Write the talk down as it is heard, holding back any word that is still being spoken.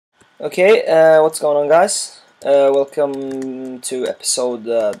Okay, what's going on, guys? Welcome to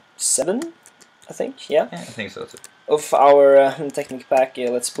episode 7, I think, yeah, Yeah, I think so too. of our Technic Pack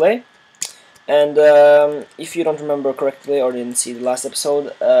Let's Play. And if you don't remember correctly or didn't see the last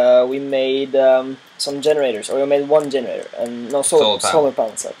episode, we made some generators, or we made one generator, and no, solar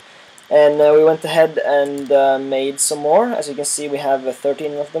panels. And we went ahead and made some more. As you can see, we have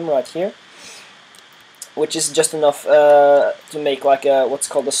 13 of them right here, which is just enough to make like what's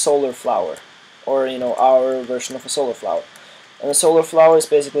called a solar flower, or our version of a solar flower. And a solar flower is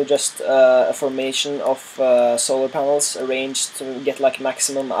basically just a formation of solar panels arranged to get like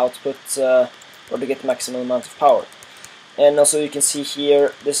maximum output or to get maximum amount of power. And also you can see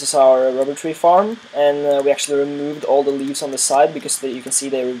here, this is our rubber tree farm, and we actually removed all the leaves on the side because you can see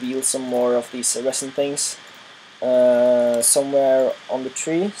they reveal some more of these resin things somewhere on the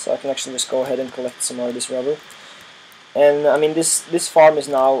tree, so I can actually just go ahead and collect some more of this rubber. And I mean, this farm is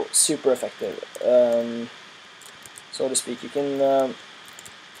now super effective, so to speak. You can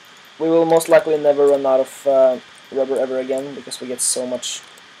we will most likely never run out of rubber ever again because we get so much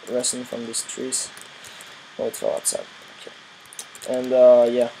resin from these trees. Oh, it fell outside. Okay. And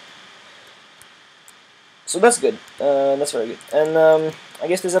yeah, so that's good. That's very good. And I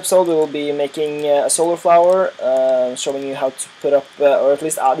guess this episode we will be making a solar flower, showing you how to put up, or at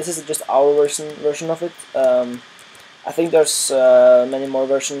least this is just our version of it. I think there's many more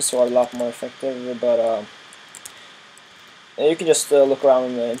versions who are a lot more effective, but you can just look around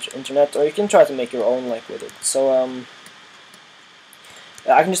on the internet, or you can try to make your own like with it. So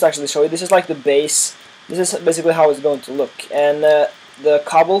I can just actually show you. This is like the base. This is basically how it's going to look, and the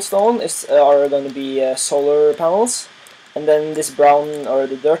cobblestone are going to be solar panels, and then this brown or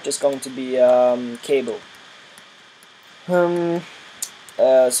the dirt is going to be cable.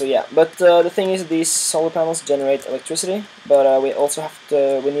 So yeah, but the thing is, these solar panels generate electricity, but we also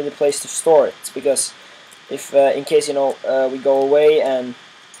we need a place to store it, because if in case we go away and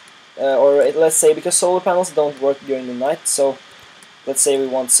let's say, because solar panels don't work during the night, so let's say we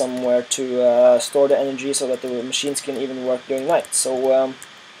want somewhere to store the energy so that the machines can even work during night. So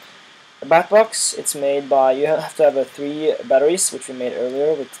the bat box, it's made by, you have to have 3 batteries, which we made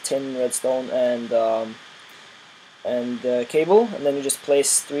earlier with tin, redstone, and cable, and then you just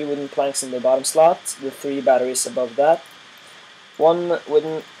place 3 wooden planks in the bottom slot, the 3 batteries above that, 1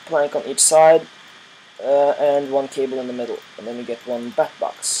 wooden plank on each side, and 1 cable in the middle, and then you get 1 bat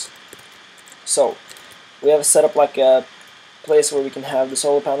box. So we have set up like a place where we can have the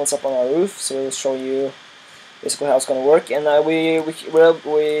solar panels up on our roof, so we'll show you basically how it's going to work, and we will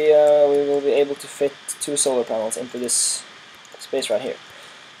be able to fit 2 solar panels into this space right here.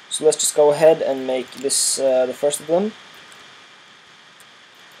 So let's just go ahead and make this the first of them.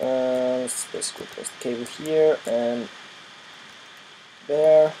 Let's basically place the cable here and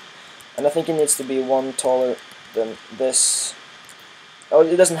there, and I think it needs to be 1 taller than this. Oh,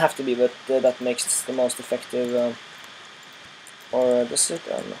 it doesn't have to be, but that makes the most effective. Or does it?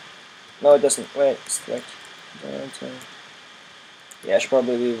 I don't know. No, it doesn't. Wait, it's like yeah, it should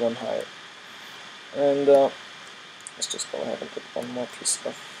probably be 1 higher. And let's just go ahead and put 1 more piece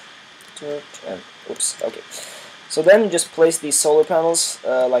of dirt. And oops. Okay. So then just place these solar panels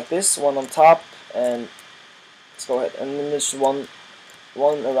like this, 1 on top, and let's go ahead. And then there's one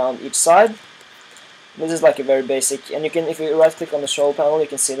around each side. This is like a very basic, and you can, if you right click on the solar panel, you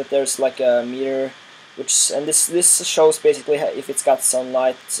can see that there's like a meter. And this shows basically if it's got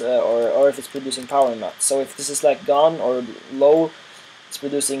sunlight or if it's producing power or not. So if this is like gone or low, it's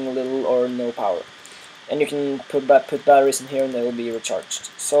producing little or no power. And you can put batteries in here and they will be recharged.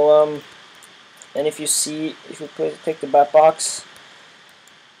 So and if you take the bat box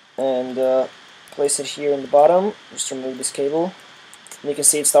and place it here in the bottom, just remove this cable, and you can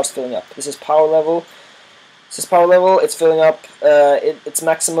see it starts filling up. This is power level. It's filling up. Its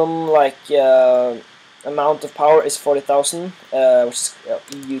maximum amount of power is 40,000, which is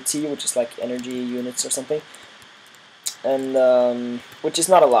EUT, which is like energy units or something, and which is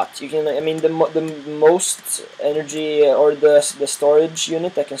not a lot. You can, I mean, the most energy, or the storage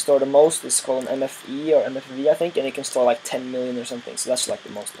unit that can store the most is called an MFE or MFV, I think, and it can store like 10 million or something. So that's like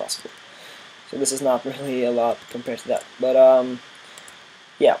the most possible. So this is not really a lot compared to that, but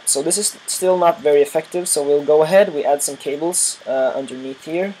yeah. So this is still not very effective. So we'll go ahead. We add some cables underneath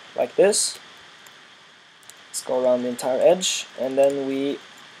here, like this. Let's go around the entire edge, and then we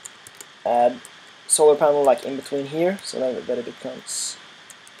add solar panel like in between here, so that it becomes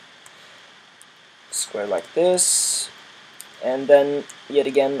square like this, and then yet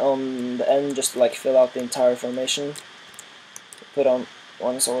again on the end, just to like fill out the entire formation, put on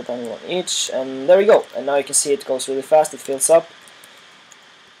 1 solar panel on each, and there we go. And now you can see it goes really fast, it fills up.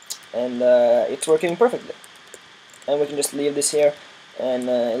 and it's working perfectly. And we can just leave this here, and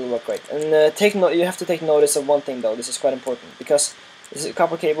it'll work great. And you have to take notice of one thing though. This is quite important, because this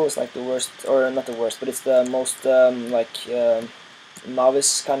copper cable is like the worst, or not the worst, but it's the most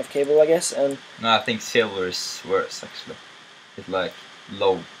novice kind of cable, I guess. And no, I think silver is worse actually. It's like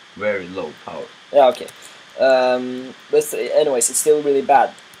low, very low power. Yeah, okay. But anyways, it's still really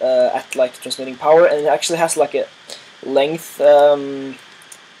bad at like transmitting power, and it actually has like a length.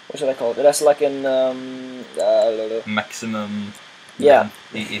 What should I call it? It has like an maximum. Yeah.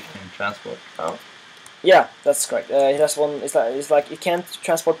 It can transport power. Yeah, that's correct. It has one. It's like it can't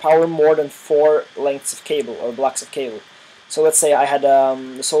transport power more than 4 lengths of cable or blocks of cable. So let's say I had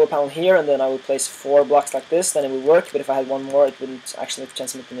the solar panel here, and then I would place 4 blocks like this, then it would work. But if I had one more, it wouldn't actually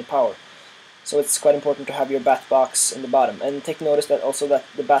transmit any power. So it's quite important to have your bat box in the bottom. And take notice that also that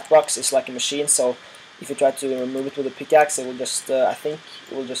the bat box is like a machine. So if you try to remove it with a pickaxe, it will just I think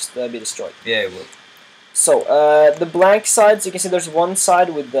it will just be destroyed. Yeah, it will. So the blank sides, you can see there's one side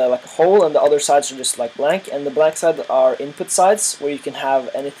with like a hole, and the other sides are just like blank. And the blank side are input sides, where you can have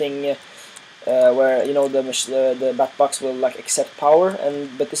anything where the bat box will like accept power,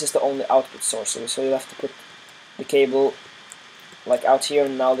 but this is the only output source. So you have to put the cable like out here,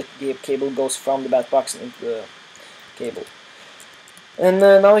 and now the cable goes from the bat box into the cable. And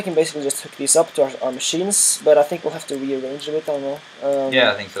now we can basically just hook these up to our machines, but I think we'll have to rearrange a bit, I don't know.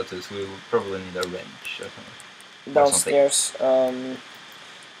 Yeah, I think so too, so we will probably need a wrench or something. Downstairs. I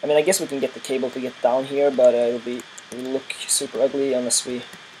mean, I guess we can get the cable to get down here, but it'll look super ugly unless we...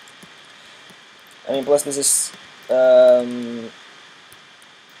 I mean, plus this is...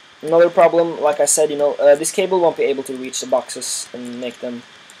 another problem, like I said, this cable won't be able to reach the boxes and make them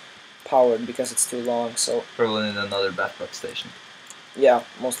powered because it's too long, so... Probably need another bat box station. Yeah,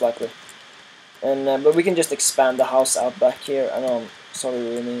 most likely. And but we can just expand the house out back here. I know I'm sorry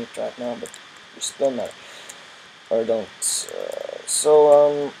we're ruining it right now, but just don't matter. Or don't.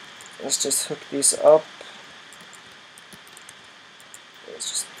 So let's just hook these up. Let's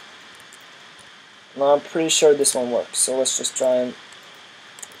just... Now I'm pretty sure this one works, so let's just try and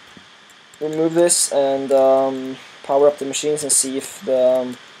remove this and power up the machines and see if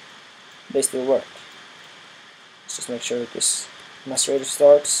they still work. Let's just make sure that this macerator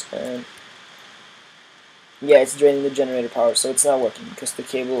starts, and yeah, it's draining the generator power, so it's not working because the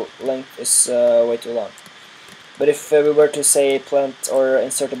cable length is way too long. But if we were to say plant or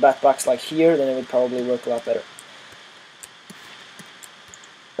insert a bat box like here, then it would probably work a lot better.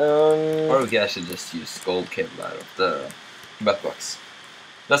 Or we could actually just use gold cable out of the bat box.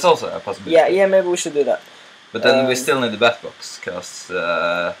 That's also a possibility. Yeah, maybe we should do that. But then we still need the bat box, because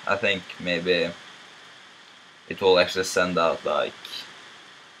I think maybe it will actually send out like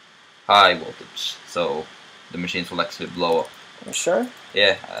high voltage, so the machines will actually blow up. You sure?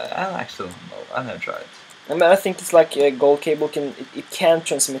 Yeah, I actually don't know. I never tried. I mean, I think it's like a gold cable can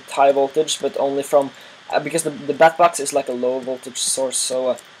transmit high voltage, but only from because the bat box is like a low voltage source.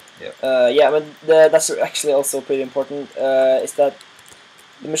 So yeah, but that's actually also pretty important. Is that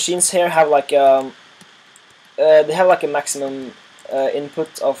the machines here have like they have like a maximum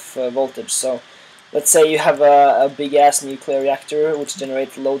input of voltage. So let's say you have a big ass nuclear reactor which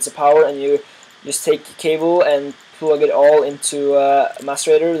generates loads of power, and you just take a cable and plug it all into a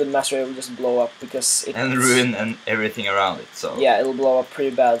macerator. The macerator will just blow up because and ruin everything around it. So yeah, it'll blow up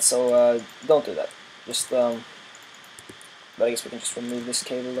pretty bad. So don't do that. Just but I guess we can just remove this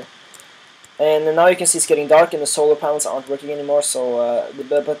cable though. And now you can see it's getting dark and the solar panels aren't working anymore. So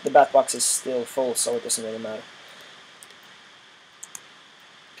but the bat box is still full, so it doesn't really matter.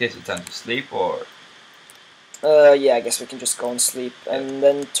 Okay, so time to sleep, or yeah, I guess we can just go and sleep, and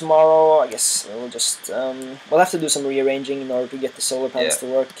then tomorrow I guess we'll just we'll have to do some rearranging in order to get the solar panels to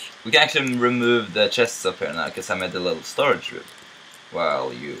work. We can actually remove the chests up here now, because I made a little storage room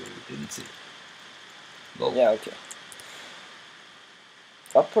while you didn't see. Well, yeah, okay.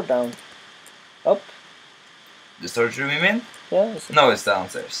 Up or down? Up? The storage room, you mean? Yeah. No, it's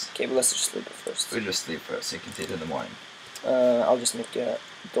downstairs. Okay, but let's just sleep first. We'll just sleep first, so you can see it in the morning. I'll just make a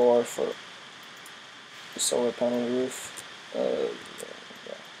door for the solar panel roof. Yeah.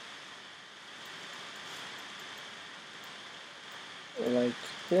 Like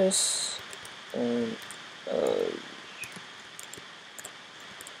this, and okay,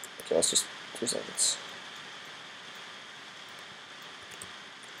 let's just 2 seconds.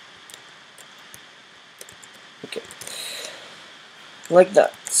 Okay, like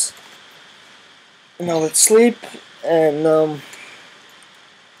that. Now let's sleep, and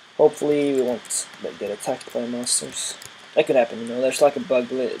hopefully we won't get attacked by monsters. That could happen, There's like a bug.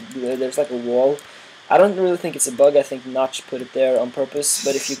 There's like a wall I don't really think it's a bug. I think Notch put it there on purpose.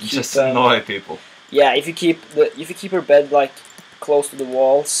 But if you keep just annoy people. yeah, if you keep your bed like close to the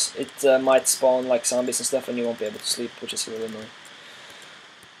walls, it might spawn like zombies and stuff, and you won't be able to sleep, which is really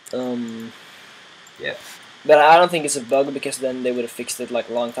annoying. Yeah. But I don't think it's a bug because then they would have fixed it like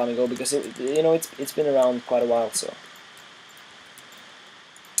a long time ago because it's been around quite a while. So.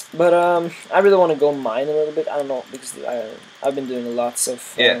 But I really want to go mine a little bit. I don't know because I've been doing lots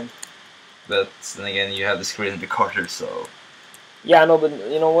of yeah. But then again, you have the screen recorder, so. Yeah, I know, but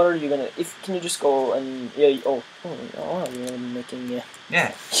what are you gonna? Can you just go and you're making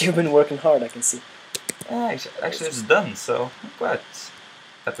yeah. You've been working hard, I can see. Yeah, actually it's done, so I'm quite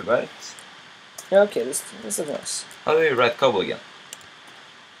happy about it. Yeah, okay, this is nice. How do you write cobble again?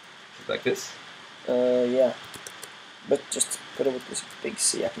 Like this? Yeah. But just put it with this big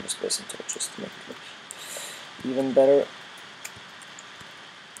C. I can just place some torches to make it look even better.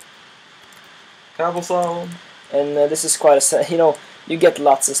 Cobblestone. And this is quite you get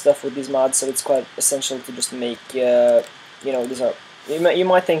lots of stuff with these mods, so it's quite essential to just make these are you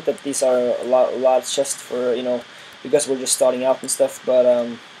might think that these are a lot just for because we're just starting out and stuff, but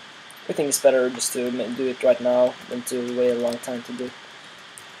I think it's better just to do it right now than to wait a long time to do it.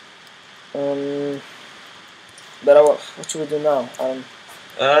 But what should we do now?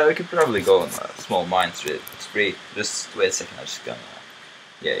 We could probably go on a small mine spree. Just wait a second, I'm just gonna.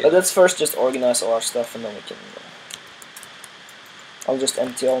 Yeah. But let's first just organize all our stuff, and then we can. I'll just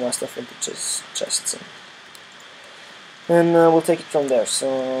empty all my stuff into chests, and we'll take it from there.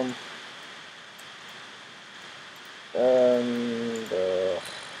 So.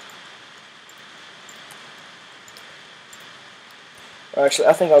 Actually,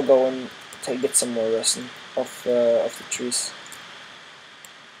 I think I'll go and get some more resin off the trees.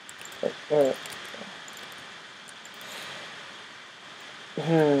 We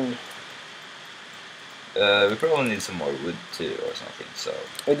probably need some more wood too, or something. So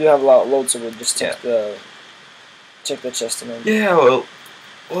we do have loads of wood. Just check the chest and then. Yeah, well.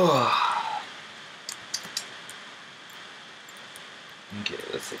 Oh. Okay,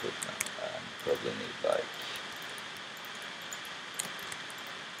 let's take a look now. Probably need like.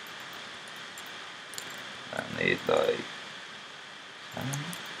 I need like.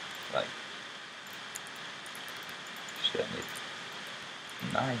 Should I need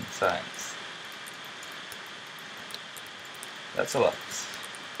 9 signs? That's a lot.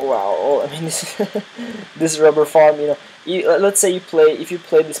 Wow, I mean this rubber farm, let's say if you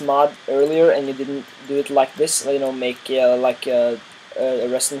played this mod earlier and you didn't do it like this, make like a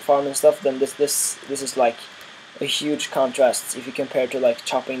resin farm and stuff, then this is like a huge contrast if you compare to like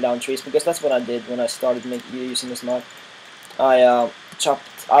chopping down trees, because that's what I did when I started using this mod. I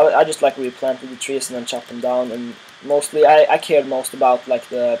just like replanted the trees and then chopped them down, and mostly I cared most about like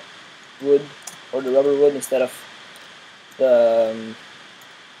the wood or the rubber wood instead of the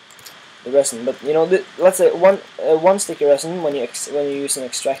resin. But let's say one stick of resin when you use an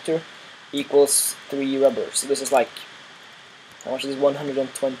extractor equals 3 rubber. So this is like, how much is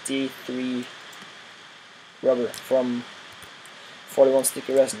 123 rubber from 41 stick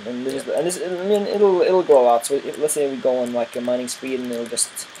of resin, and this I mean it'll grow a lot. So let's say we go on like a mining speed, and it'll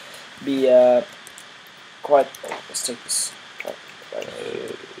just be quite. Let's take this right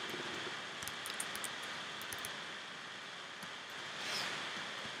here.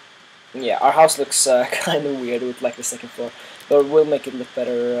 Yeah, our house looks kind of weird with like the second floor, but we'll make it look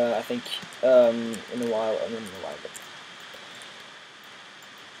better. I think in a while. But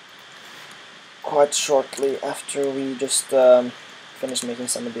quite shortly after we just finish making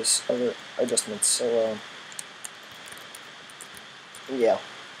some of these other adjustments. So yeah,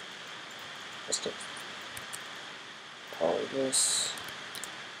 let's just power this.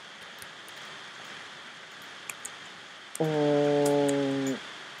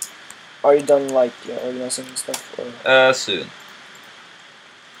 Are you done like organizing and stuff? Or? Soon.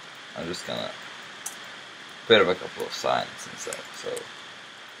 I'm just gonna put up a couple of signs and stuff. So.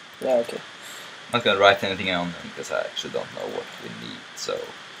 Yeah. Okay. I'm not gonna write anything on them because I actually don't know what we need. So.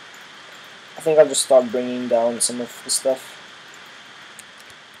 I think I'll just start bringing down some of the stuff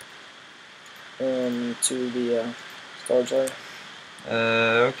to the storage area.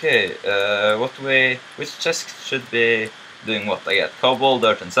 Okay. Which chest should be doing what? I get cobble,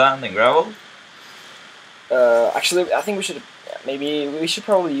 dirt, and sand, and gravel. Actually, I think we should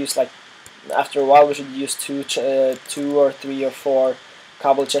probably use like after a while we should use 2 or 3 or 4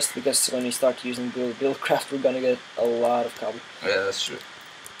 cobble chests, because when we start using buildcraft we're gonna get a lot of cobble. Yeah, that's true.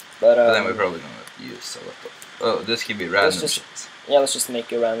 But then we're probably gonna use a lot of. Oh, this can be random chests. Yeah, let's just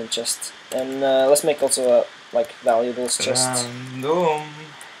make a random chest, and let's make also a like valuables chest. Random.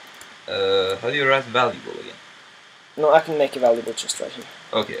 How do you write valuable again? No, I can make a valuable chest right here.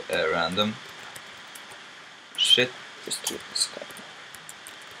 Okay, random. Shit. Just keep this guy.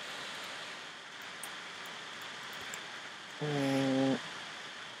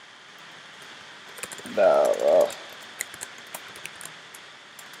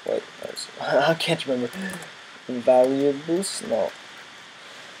 Wait, I can't remember. Valuables? No.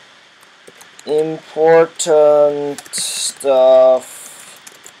 Important stuff.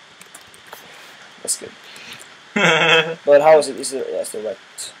 That's good. But how is it? Is it? Yeah, it's the right.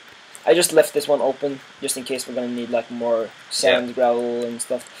 I just left this one open just in case we're gonna need like more sand, gravel, and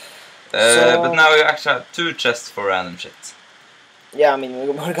stuff. But now we actually have 2 chests for random shit. Yeah, I mean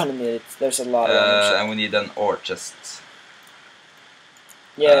we're gonna need it. There's a lot of random shit. And we need an ore chest.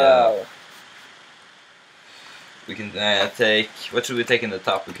 Yeah. We can take. What should we take in the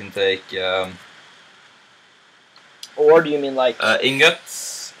top? We can take. Or do you mean like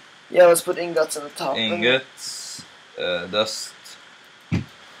ingots? Yeah, let's put ingots in the top. Ingots, dust,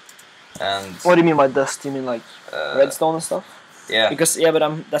 and. What do you mean by dust? You mean like redstone and stuff? Yeah. Because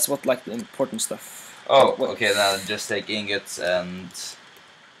but that's what like the important stuff. Oh, okay. Now just take ingots and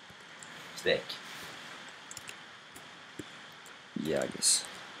steak. Yeah, I guess.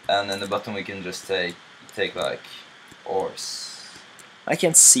 And in the bottom we can just take like ores. I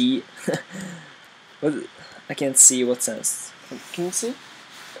can't see. I can't see what says. Can you see?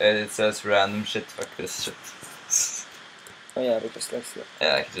 It says random shit. Fuck this shit. Oh yeah, because that's the.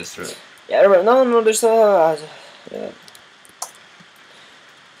 Yeah, I can just read. Yeah, no. There's a. Yeah.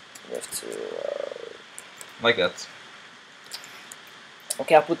 You have to. Like that.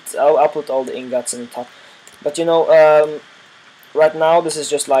 Okay, I'll put all the ingots in the top, but you know, right now this is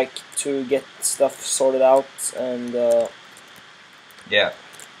just like to get stuff sorted out and. Yeah.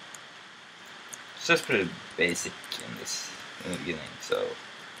 It's just pretty basic in the beginning. So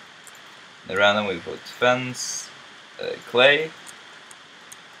the random we put fence, clay.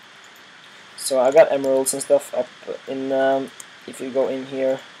 So I got emeralds and stuff up in. If you go in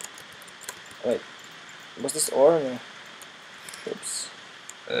here. Wait, was this ore? No. Oops.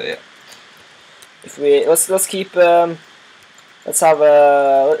 Yeah. If we let's keep. Let's have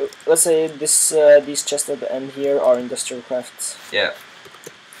let's say these chests at the end here are industrial crafts. Yeah.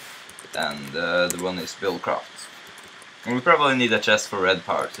 And the one is buildcraft. And we probably need a chest for red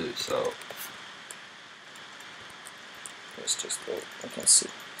power too, so. Let's just go. I can't see.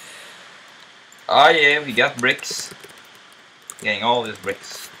 Ah yeah, we got bricks. Getting all these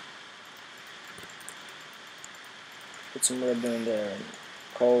bricks. Put some red in there and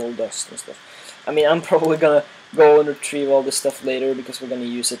coal dust and stuff. I mean, I'm probably gonna go and retrieve all this stuff later because we're gonna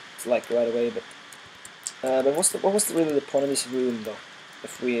use it like right away. But what was really the point of this room though?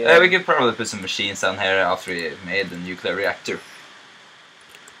 If we we could probably put some machines down here after we made the nuclear reactor.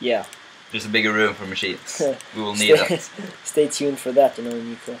 Yeah. There's a bigger room for machines. We will need that. Stay tuned for that, you know,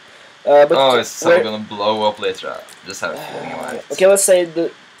 nuclear. But it's so gonna blow up later. Just have it floating around. Okay, let's say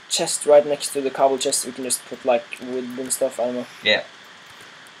the chest right next to the cobble chest. We can just put like wood and stuff. I don't know. Yeah.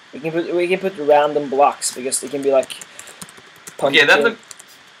 We can put random blocks because it can be like. Okay, that looked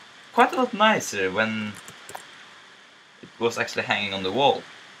quite a lot nicer when it was actually hanging on the wall.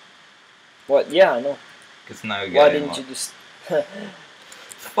 What? Yeah, I know. Because now you Why didn't you just?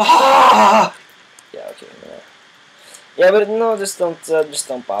 Ah! Yeah. Okay. Yeah, but no, just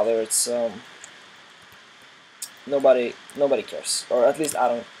don't bother. It's nobody cares, or at least I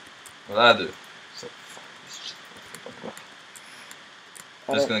don't. Well, I do. So fuck this shit.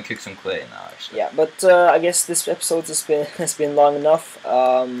 I'm just gonna cook some clay now, actually. Yeah, but I guess this episode has been long enough.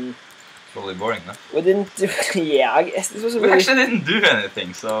 Probably boring enough. We didn't do. Yeah, I guess this was a we really. actually didn't do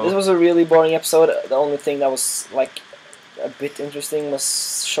anything, so. This was a really boring episode. The only thing that was like a bit interesting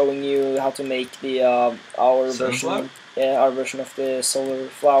was showing you how to make the our Sunflower? version. Yeah, our version of the solar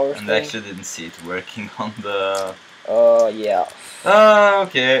flower. And thing. I actually didn't see it working on the. Yeah.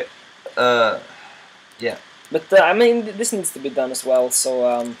 Okay. Yeah. But I mean, this needs to be done as well.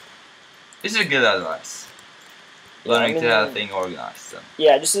 So This is a good advice. yeah, Learning to have things organized. Then.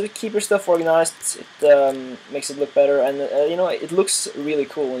 Yeah, just to keep your stuff organized. It makes it look better, and you know, it looks really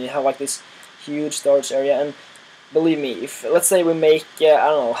cool when you have like this huge storage area. And believe me, if let's say we make I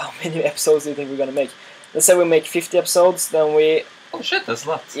don't know how many episodes do you think we're gonna make. Let's say we make 50 episodes, then we. Oh shit, that's a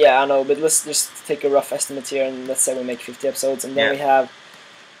lot. Yeah, I know, but let's just take a rough estimate here, and let's say we make 50 episodes, and then we have.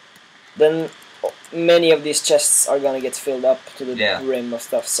 Then many of these chests are gonna get filled up to the rim of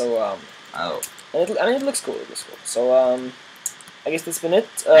stuff. So Oh. and I mean, it looks cool. It looks cool. So I guess that's been it.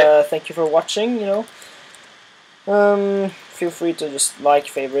 Thank you for watching. You know, feel free to just like,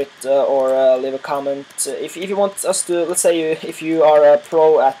 favorite, or leave a comment. If you want us to, let's say if you are a pro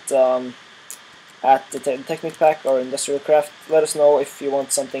at the Technic Pack or Industrial Craft, let us know if you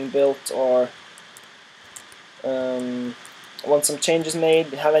want something built or want some changes made,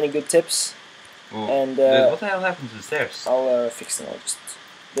 have any good tips. Ooh. And Dude, what the hell happened to the stairs? I'll fix them.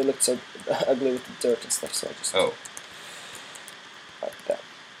 They looked so ugly with the dirt and stuff, so I just like that.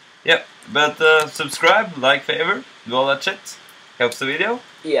 Yeah, but subscribe, like, favor, do all that shit. Helps the video.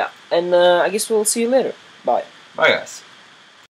 Yeah, and I guess we'll see you later. Bye. Bye, guys.